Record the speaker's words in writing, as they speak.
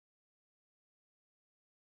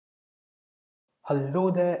Hello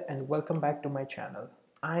there and welcome back to my channel.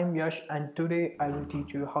 I'm Yash and today I will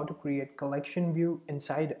teach you how to create collection view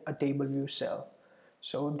inside a table view cell.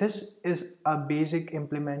 So this is a basic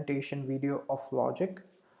implementation video of logic.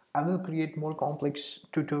 I will create more complex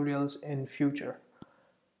tutorials in future.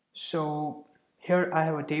 So here I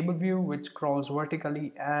have a table view which scrolls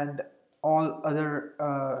vertically and all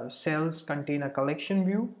other cells contain a collection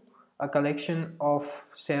view, a collection of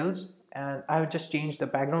cells, and I have just changed the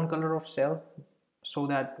background color of cell so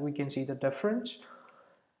that we can see the difference.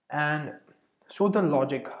 And so the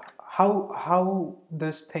logic, how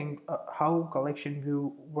this thing, how collection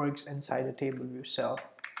view works inside a table view cell.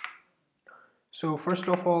 So first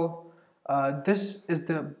of all, this is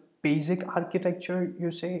the basic architecture.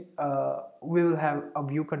 You say we will have a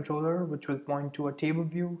view controller which will point to a table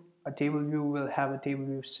view. A table view will have a table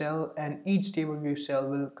view cell, and each table view cell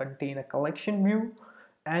will contain a collection view,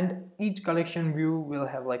 and each collection view will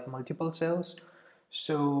have like multiple cells.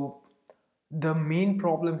 So the main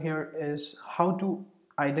problem here is how to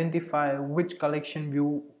identify which collection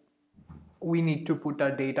view we need to put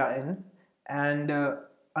our data in. And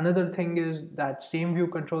another thing is that same view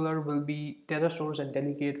controller will be data source and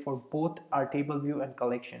delegate for both our table view and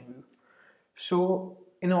collection view. So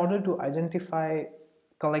in order to identify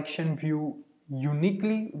collection view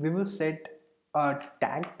uniquely, we will set a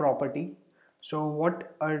tag property. So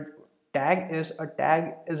what a tag is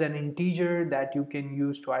an integer that you can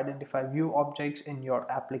use to identify view objects in your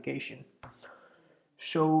application.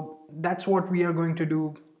 So that's what we are going to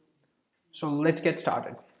do. So let's get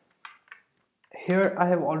started. Here I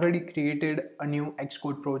have already created a new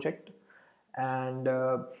Xcode project, and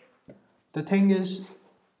the thing is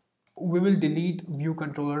we will delete view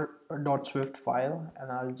controller.swift file,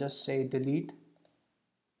 and I'll just say delete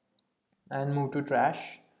and move to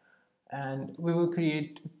trash, and we will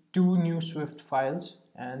create two new Swift files,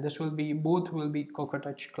 and this will be both will be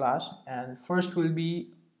Cockatouch class, and first will be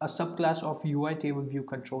a subclass of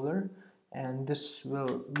UITableViewController, and this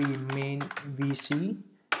will be main VC,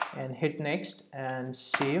 and hit next and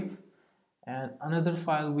save. And another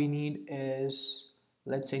file we need is,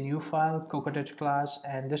 let's say, new file Cockatouch class,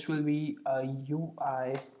 and this will be a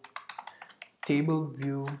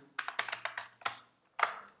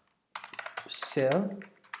UITableViewCell,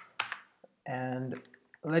 and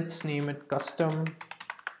let's name it custom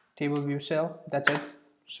table view cell. That's it.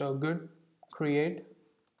 So good, create.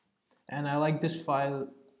 And I like this file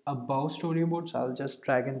above storyboard, so I'll just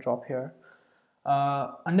drag and drop here.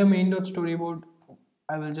 Under main.storyboard,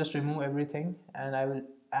 I will just remove everything and I will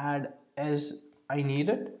add as I need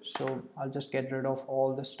it. So I'll just get rid of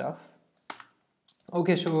all the stuff.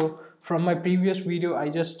 Okay, so from my previous video, I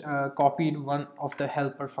just copied one of the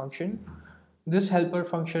helper function. This helper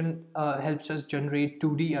function helps us generate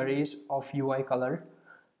 2D arrays of UI color.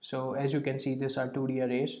 So as you can see, these are 2D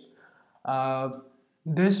arrays.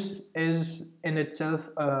 This is in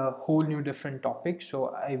itself a whole new different topic,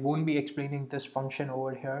 so I won't be explaining this function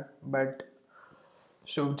over here, but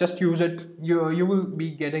so just use it. You will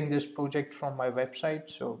be getting this project from my website,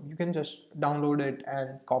 so you can just download it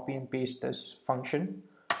and copy and paste this function.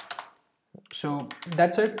 So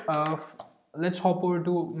that's it. Let's hop over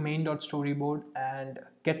to main.storyboard and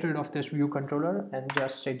get rid of this view controller and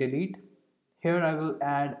just say delete. Here I will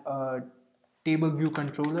add a table view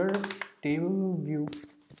controller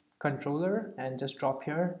and just drop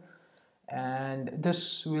here, and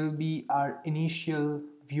this will be our initial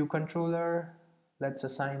view controller. Let's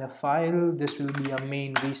assign a file. This will be a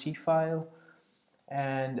main VC file,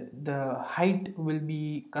 and the height will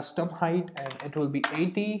be custom height, and it will be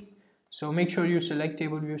 80. So make sure you select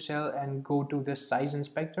table view cell and go to this size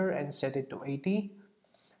inspector and set it to 80.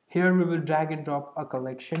 Here we will drag and drop a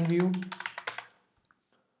collection view.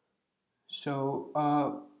 So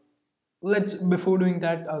before doing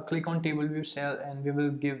that, click on table view cell and we will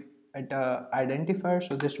give it a identifier.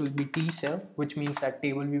 So this will be T cell, which means that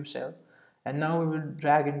table view cell. And now we will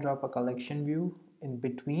drag and drop a collection view in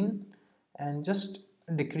between and just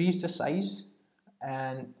decrease the size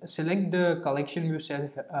and select the collection view cell,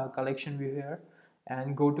 collection view here,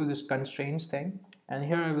 and go to this constraints thing. And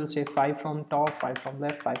here I will say 5 from top, 5 from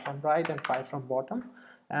left, 5 from right, and 5 from bottom.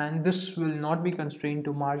 And this will not be constrained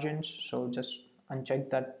to margins, so just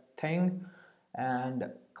uncheck that thing.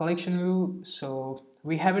 And collection view, so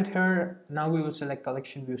we have it here. Now we will select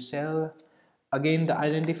collection view cell, again the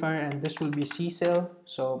identifier, and this will be C cell.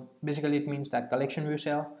 So basically it means that collection view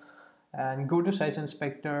cell, and go to size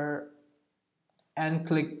inspector and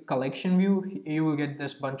click collection view. You will get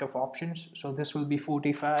this bunch of options. So this will be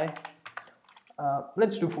 45,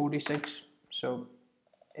 let's do 46, so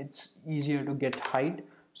it's easier to get height.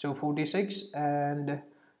 So 46, and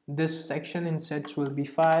this section in sets will be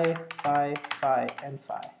 5, 5, 5 and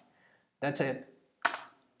 5. That's it.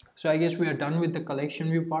 So I guess we are done with the collection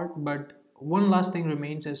view part, but one last thing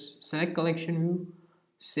remains is select collection view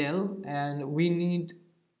cell, and we need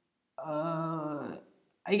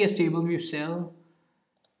I guess table view cell.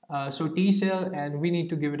 So T cell, and we need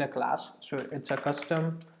to give it a class, so it's a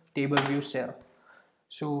custom table view cell.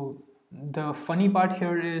 So the funny part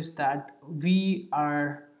here is that we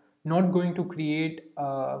are not going to create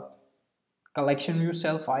a collection view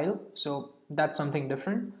cell file, so that's something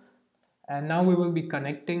different. And now we will be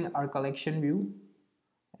connecting our collection view,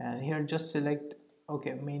 and here just select,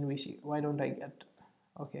 okay, main VC. Why don't I get,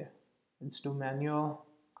 okay, let's do manual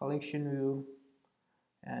collection view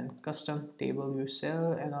and custom table view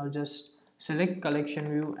cell, and I'll just select collection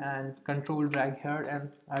view and control drag here,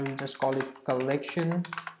 and I will just call it collection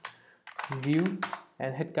view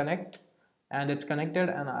and hit connect, and it's connected.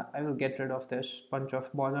 And I will get rid of this bunch of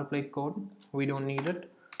boilerplate code, we don't need it.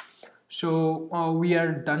 So we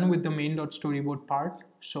are done with the main.storyboard part.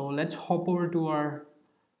 So let's hop over to our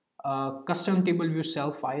custom table view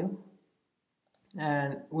cell file,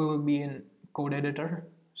 and we will be in code editor.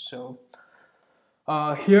 So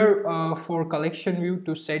here for collection view,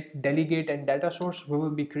 to set delegate and data source, we will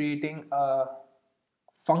be creating a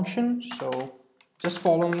function. So just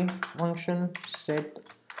follow me, function set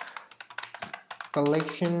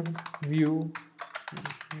collection view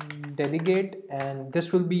delegate, and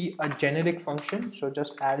this will be a generic function, so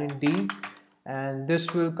just add in D, and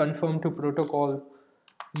this will confirm to protocol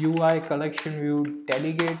UICollectionView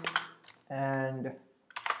delegate and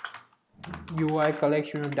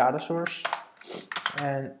UICollectionView data source,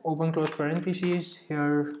 and open close parentheses.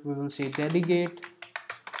 Here we will say delegate,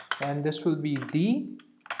 and this will be D.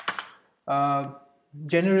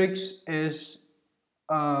 Generics is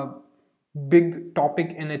a big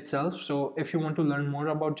topic in itself, so if you want to learn more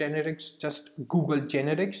about generics, just Google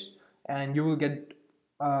generics and you will get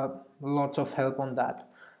lots of help on that.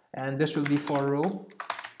 And this will be for row,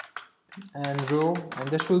 and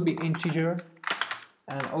this will be integer,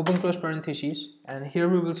 and open close parentheses, and here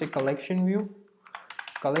we will say collection view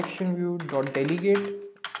dot delegate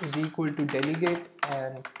is equal to delegate,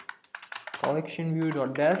 and collection view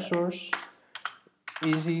dot data source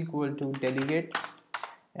is equal to delegate,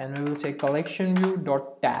 and we will say collection view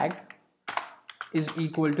dot tag is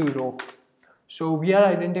equal to row. So we are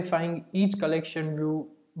identifying each collection view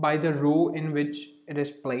by the row in which it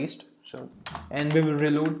is placed. So, and we will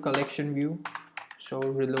reload collection view, so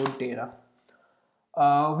reload data.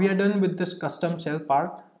 We are done with this custom cell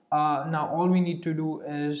part. Now all we need to do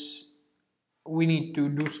is we need to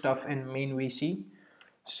do stuff in main VC.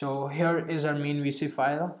 So here is our main VC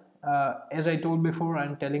file. As I told before,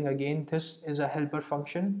 I'm telling again, this is a helper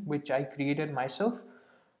function which I created myself,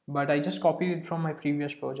 but I just copied it from my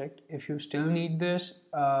previous project. If you still need this,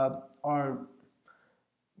 or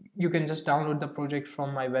you can just download the project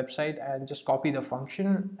from my website and just copy the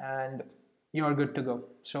function and you are good to go.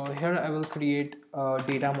 So here I will create a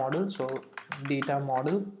data model. So data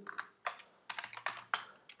model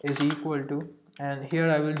is equal to, and here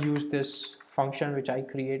I will use this function which I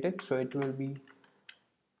created. So it will be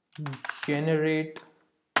generate,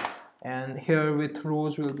 and here with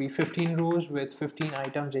rows will be 15 rows with 15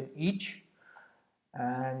 items in each.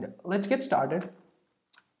 And let's get started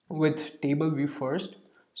with table view first.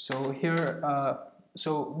 So here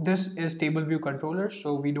so this is table view controller,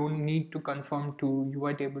 so we don't need to confirm to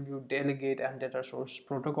UITableView delegate and data source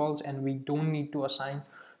protocols, and we don't need to assign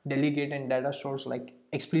delegate and data source like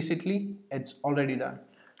explicitly, it's already done.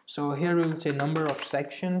 So here we will say number of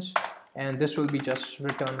sections, and this will be just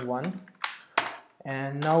return 1.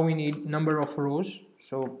 And now we need number of rows.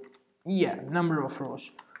 So yeah, number of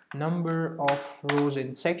rows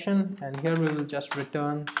in section, and here we will just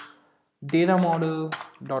return data model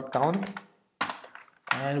dot count.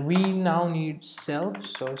 And we now need cell,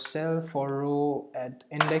 so cell for row at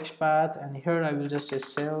index path, and here I will just say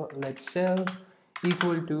cell, let cell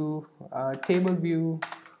equal to table view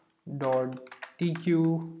dot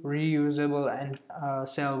tq reusable, and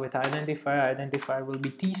cell with identifier will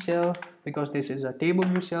be t cell because this is a table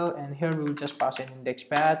view cell, and here we will just pass an index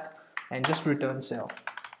path and just return cell.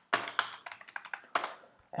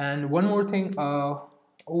 And one more thing,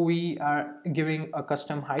 we are giving a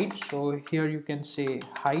custom height, so here you can say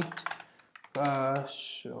height,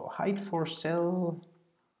 so height for cell,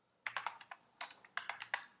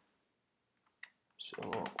 so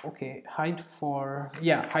okay, height for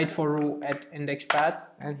row at index path,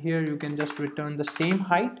 and here you can just return the same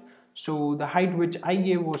height. So the height which I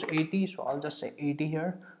gave was 80, so I'll just say 80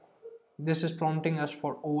 here. This is prompting us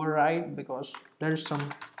for override because there's some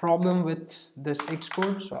problem with this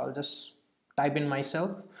Xcode, so I'll just type in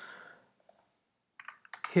myself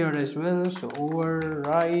here as well. So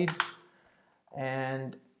override,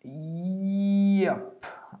 and yep,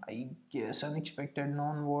 I guess unexpected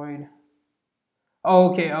non-void.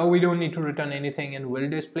 Okay, we don't need to return anything in will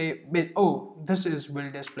display. Oh, this is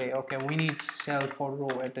will display. Okay, we need cell for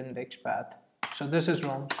row at index path. So this is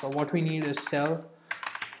wrong. So what we need is cell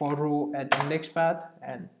for row at index path,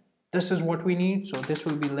 and this is what we need. So this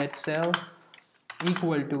will be let cell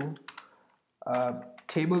equal to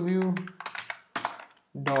table view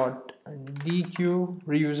dot dq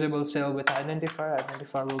reusable cell with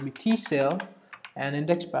identifier will be t cell, and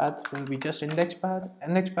index path will be just index path.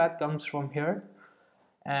 Index path comes from here,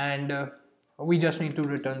 and we just need to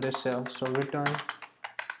return this cell. So return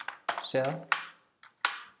cell.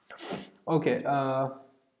 Okay,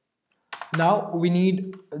 now we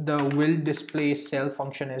need the will display cell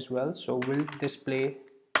function as well. So will display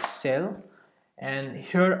cell, and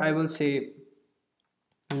here I will say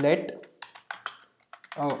let,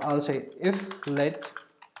 I'll say if let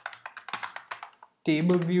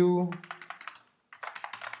table view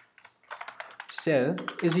cell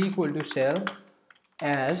is equal to cell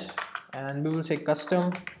as, and we will say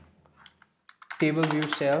custom table view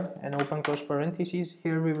cell and open close parentheses.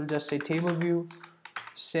 Here we will just say table view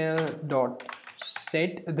cell dot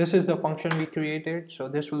set. This is the function we created, so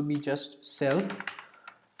this will be just self.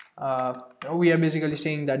 We are basically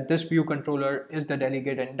saying that this view controller is the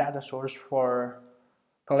delegate and data source for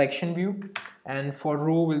collection view, and for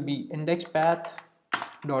row will be index path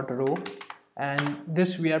dot row, and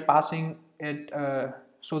this we are passing it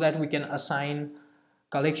so that we can assign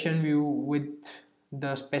collection view with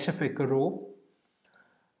the specific row.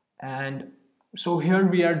 And so here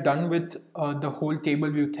we are done with the whole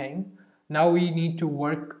table view thing. Now we need to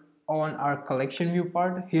work on our collection view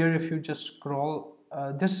part. Here if you just scroll,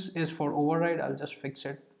 this is for override. I'll just fix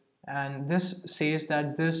it, and this says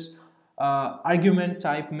that this argument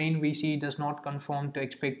type main VC does not conform to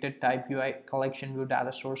expected type UI collection view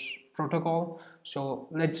data source protocol. So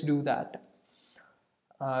let's do that.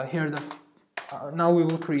 Here the now we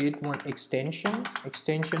will create one extension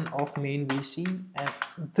of main VC, and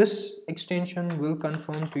this extension will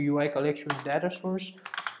conform to UI collection data source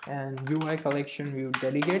and UI collection view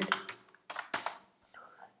delegate.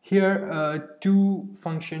 Here two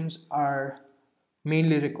functions are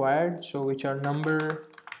mainly required, so which are number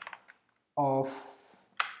of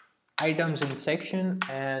items in section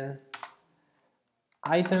and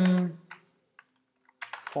item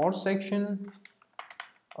for section.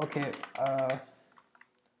 Okay,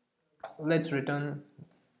 let's return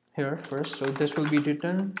here first. So this will be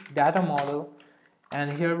return data model,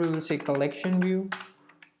 and here we will say collection view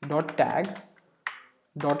dot tag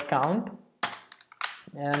dot count,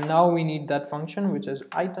 and now we need that function which is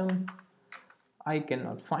item. I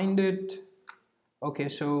cannot find it. Okay,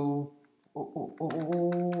 so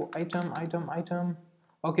item.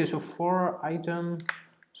 Okay, so for item,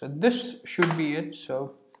 so this should be it.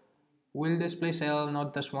 So will display cell,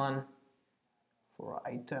 not this one, for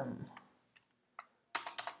item.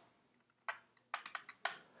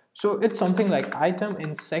 So it's something like item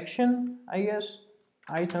in section, I guess.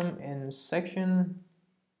 Item in section.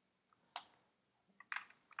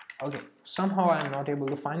 Okay, somehow I'm not able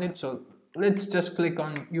to find it, so let's just click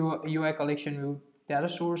on UI collection view data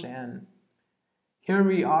source, and here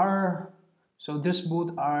we are. So this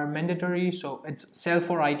both are mandatory, so it's cell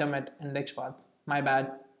for item at index path. My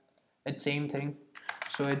bad, it's same thing.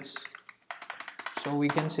 So it's, so we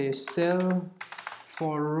can say cell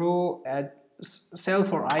for row at cell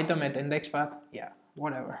for item at index path, yeah,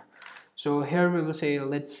 whatever. So here we will say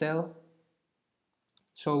let cell,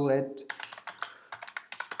 so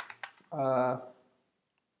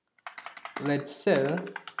let cell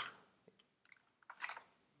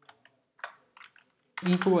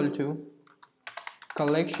equal to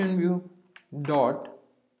collection view dot,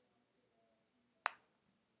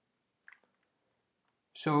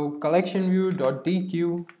 so collection view dot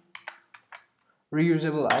dq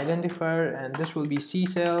reusable identifier, and this will be c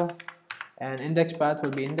cell, and index path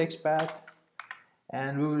will be index path,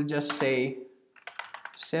 and we will just say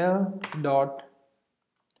cell dot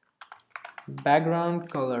background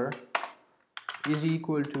color is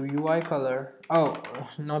equal to UI color. Oh,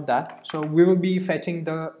 not that. So we will be fetching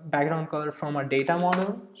the background color from our data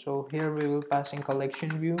model. So here we will pass in collection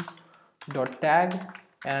view dot tag,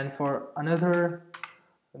 and for another,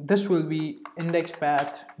 this will be index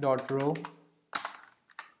path dot row.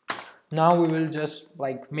 Now we will just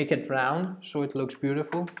like make it round so it looks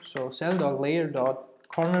beautiful. So cell dot layer dot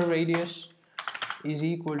corner radius is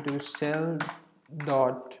equal to cell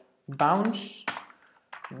dot bounce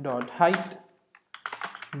dot height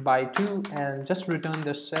by 2 and just return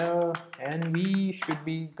the cell and we should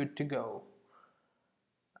be good to go.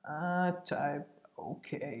 Type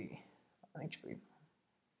okay.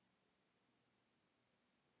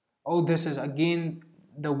 Oh, this is again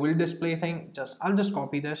the will display thing. I'll just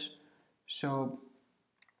copy this. So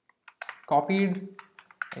copied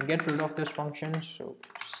and get rid of this function. So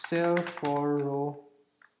cell for row.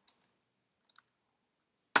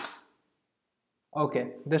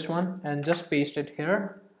 Okay, this one, and just paste it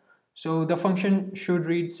here. So the function should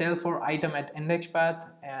read cell for item at index path,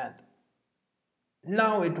 and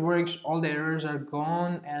now it works. All the errors are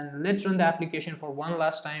gone, and let's run the application for one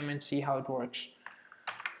last time and see how it works.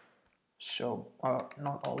 So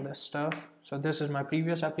not all this stuff. So this is my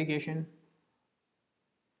previous application.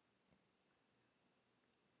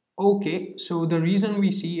 Okay, so the reason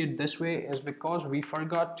we see it this way is because we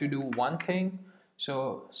forgot to do one thing.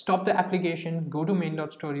 So stop the application, go to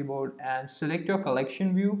main.storyboard and select your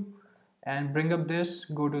collection view and bring up this,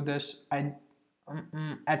 go to this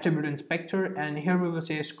attribute inspector, and here we will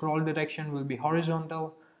say scroll direction will be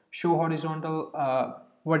horizontal, show horizontal,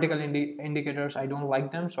 vertical indicators, I don't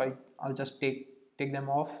like them, so I'll just take them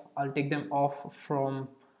off. I'll take them off from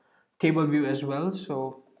table view as well.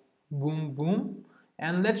 So boom, boom.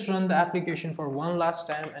 And let's run the application for one last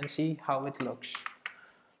time and see how it looks.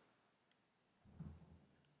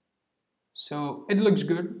 So it looks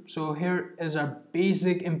good. So here is our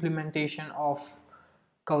basic implementation of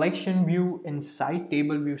collection view inside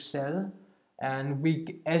table view cell. And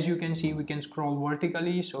as you can see, we can scroll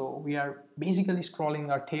vertically. So we are basically scrolling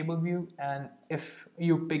our table view. And if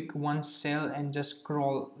you pick one cell and just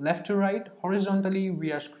scroll left to right horizontally,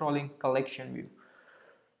 we are scrolling collection view.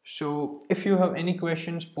 So if you have any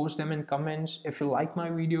questions, post them in comments. If you like my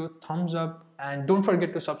video, thumbs up, and don't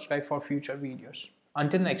forget to subscribe for future videos.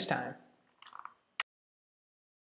 Until next time.